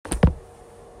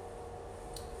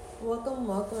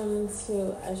Welcome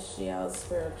to Ashiel's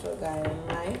Spiritual Guiding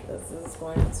Light. This is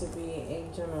going to be a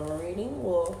general reading.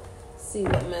 We'll see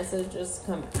what messages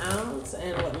come out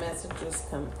and what messages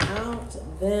come out.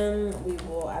 Then we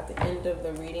will, at the end of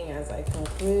the reading, as I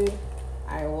conclude,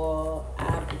 I will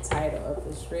add the title of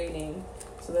this reading.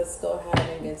 So let's go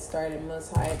ahead and get started.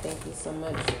 Most High, thank you so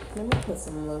much. Let me put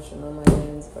some lotion on my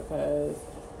hands because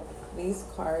these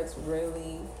cards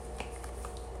really,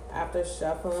 after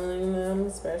shuffling them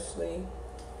especially,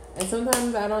 and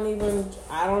sometimes I don't even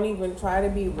try to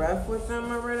be rough with them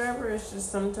or whatever. It's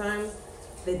just sometimes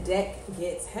the deck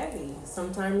gets heavy.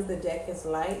 Sometimes the deck is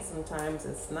light, sometimes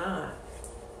it's not.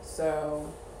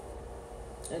 So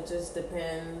it just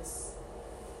depends.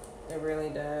 It really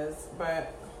does.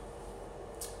 But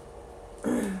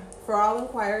for all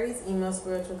inquiries, email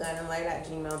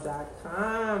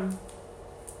spiritualguidinglight@gmail.com.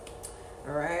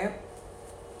 Alright.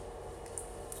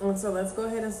 And so let's go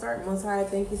ahead and start. Most High,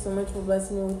 thank you so much for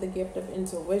blessing me with the gift of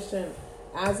intuition.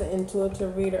 As an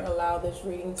intuitive reader, allow this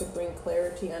reading to bring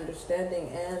clarity, understanding,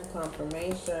 and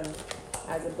confirmation.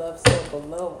 As above, so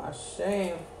below.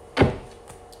 Ashe.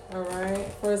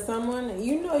 Alright. For someone,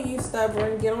 you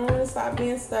stubborn. Get on and stop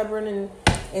being stubborn and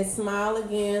smile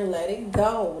again. Let it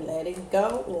go. Let it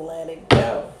go. Let it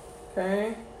go.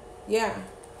 Okay? Yeah.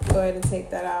 Go ahead and take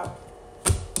that out.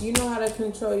 You know how to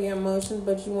control your emotions,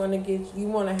 but you want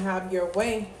to have your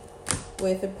way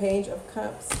with the Page of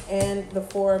Cups and the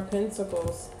Four of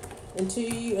Pentacles. Until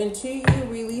you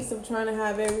release of trying to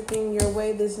have everything your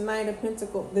way, this Knight of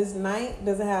Pentacles, this Knight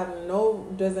doesn't have no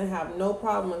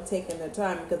problem taking their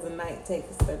time, because the Knight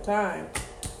takes their time.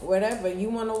 Whatever you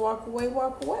want to walk away,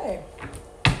 walk away.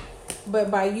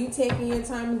 But by you taking your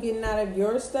time and getting out of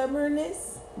your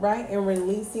stubbornness, right, and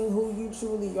releasing who you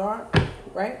truly are,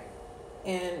 right,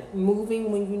 and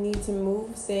moving when you need to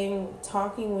move,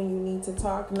 talking when you need to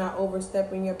talk, not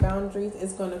overstepping your boundaries,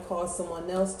 it's going to cause someone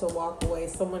else to walk away,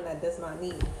 someone that does not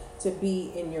need to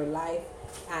be in your life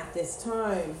at this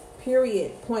time.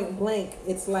 Period. Point blank.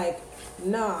 It's like,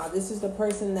 nah, this is the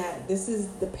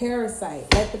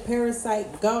parasite. Let the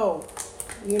parasite go.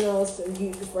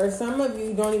 For some of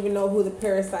you don't even know who the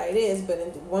parasite is, but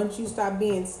once you stop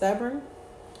being stubborn,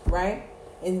 right,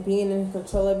 and being in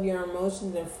control of your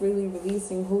emotions and freely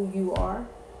releasing who you are,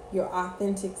 your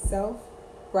authentic self,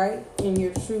 right, and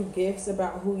your true gifts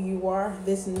about who you are,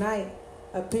 this Knight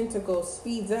of Pentacles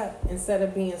speeds up instead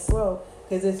of being slow,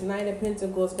 because this Knight of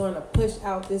Pentacles is going to push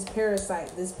out this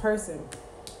parasite, this person,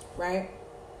 right?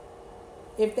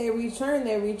 If they return,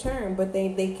 they return, but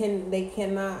they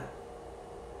cannot.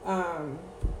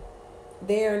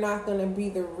 They are not going to be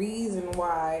the reason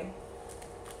why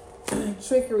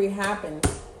trickery happens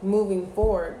moving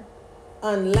forward,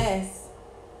 unless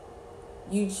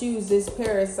you choose this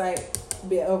parasite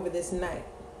over this Knight.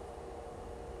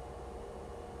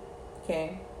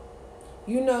 Okay,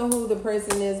 you know who the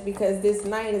person is, because this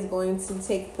Knight is going to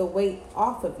take the weight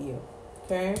off of you.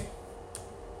 Okay,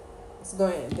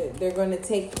 they're going to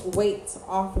take weight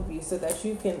off of you so that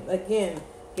you can again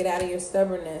get out of your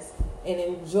stubbornness and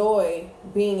enjoy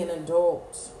being an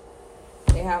adult.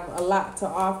 They have a lot to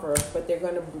offer, but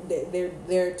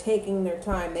they're taking their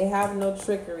time. They have no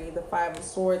trickery. The Five of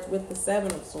Swords with the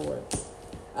Seven of Swords.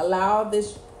 Allow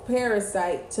this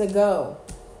parasite to go.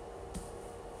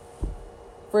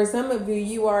 For some of you,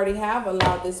 you already have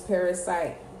allowed this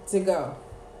parasite to go,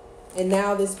 and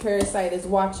now this parasite is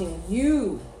watching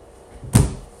you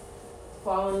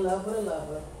fall in love with a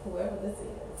lover, whoever this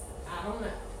is. I don't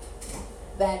know.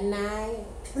 That night.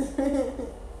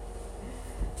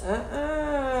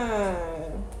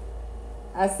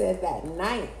 I said that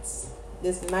Knight.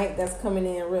 This Knight that's coming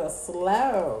in real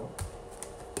slow.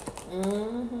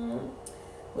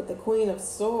 With the Queen of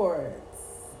Swords.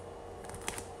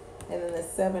 And then the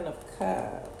Seven of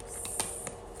Cups.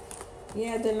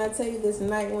 Yeah, didn't I tell you this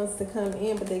Knight wants to come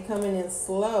in, but they coming in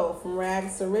slow, from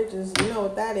rags to riches. You know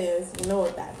what that is. You know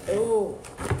what that do.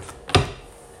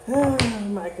 Oh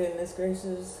my goodness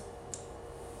gracious.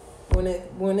 When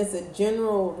it's a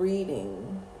general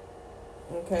reading,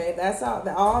 okay, that's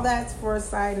all that's for a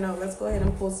side note. Let's go ahead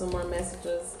and pull some more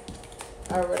messages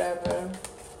or whatever.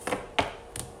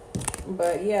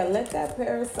 But yeah, let that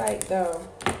parasite go.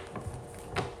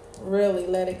 Really,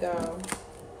 let it go.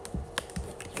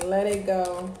 Let it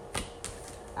go.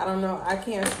 I don't know, I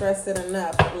can't stress it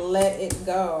enough. Let it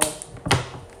go.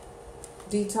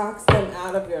 Detox them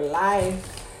out of your life.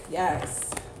 Yes.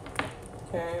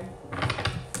 Okay.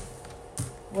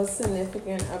 What's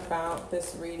significant about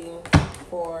this reading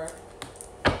for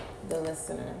the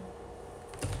listener?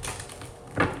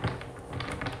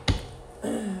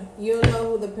 You'll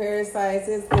know who the parasites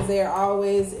is because they're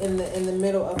always in the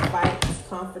middle of fights,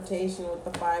 confrontation with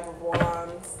the Five of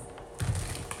Wands.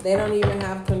 They don't even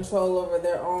have control over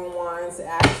their own wands.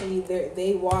 Actually,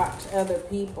 they watch other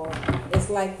people.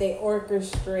 It's like they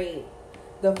orchestrate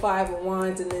the Five of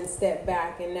Wands and then step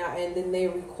back and then they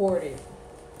record it.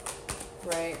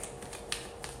 Right?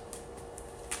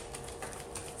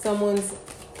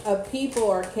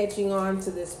 People are catching on to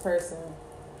this person.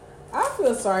 I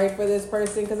feel sorry for this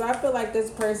person because I feel like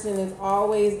this person is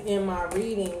always in my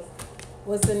readings.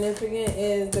 What's significant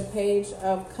is the Page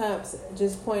of Cups,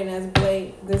 just point as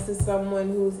Blake. This is someone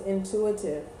who's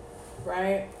intuitive,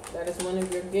 right? That is one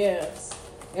of your gifts.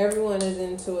 Everyone is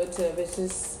intuitive. It's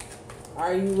just,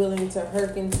 are you willing to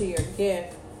hearken to your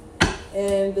gift?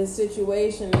 And the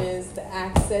situation is to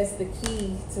access the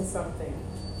key to something.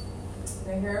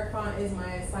 The Hierophant is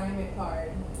my assignment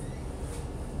card.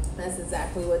 That's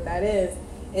exactly what that is.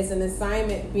 It's an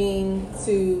assignment being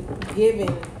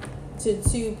given to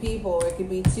two people. It could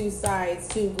be two sides,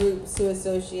 two groups, two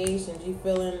associations. You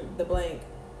fill in the blank.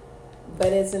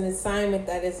 But it's an assignment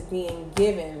that is being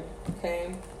given,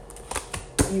 okay?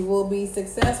 You will be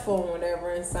successful in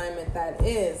whatever assignment that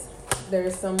is. There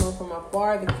is someone from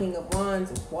afar, the King of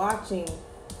Wands, watching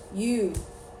you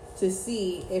to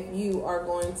see if you are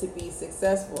going to be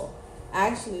successful.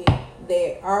 Actually,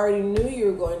 they already knew you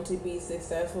were going to be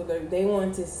successful. They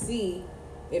want to see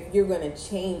if you're going to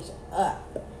change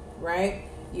up, right?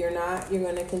 You're not. You're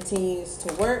going to continue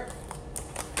to work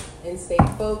and stay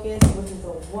focused, which is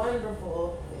a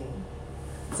wonderful thing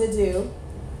to do,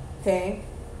 okay?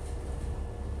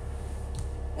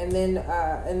 And then,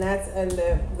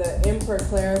 the Emperor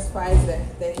clarifies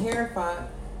the Hierophant,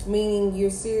 meaning you're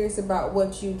serious about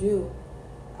what you do.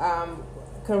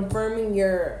 Confirming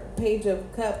your Page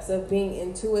of Cups of being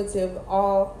intuitive,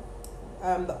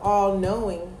 the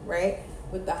all-knowing, right?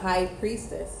 With the High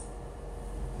Priestess.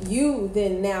 You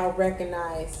then now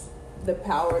recognize the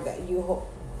power that you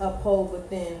uphold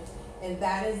within. And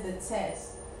that is the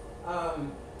test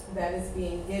that is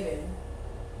being given.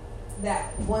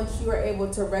 That once you are able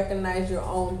to recognize your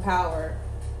own power,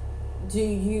 do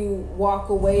you walk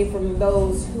away from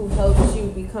those who helped you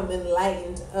become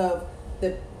enlightened of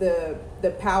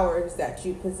the powers that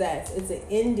you possess? It's an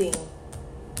ending.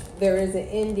 There is an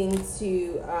ending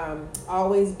to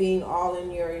always being all in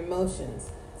your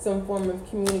emotions. Some form of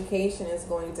communication is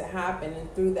going to happen,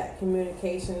 and through that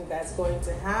communication that's going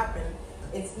to happen,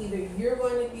 it's either you're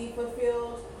going to be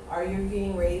fulfilled or you're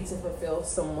getting ready to fulfill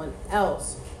someone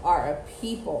else or a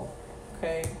people.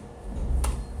 Okay?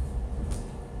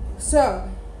 So,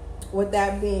 with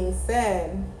that being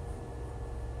said,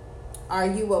 are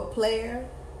you a player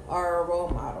or a role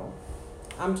model?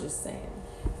 I'm just saying.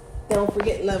 Don't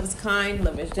forget, love is kind,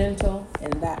 love is gentle,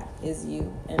 and that is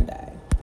you and I.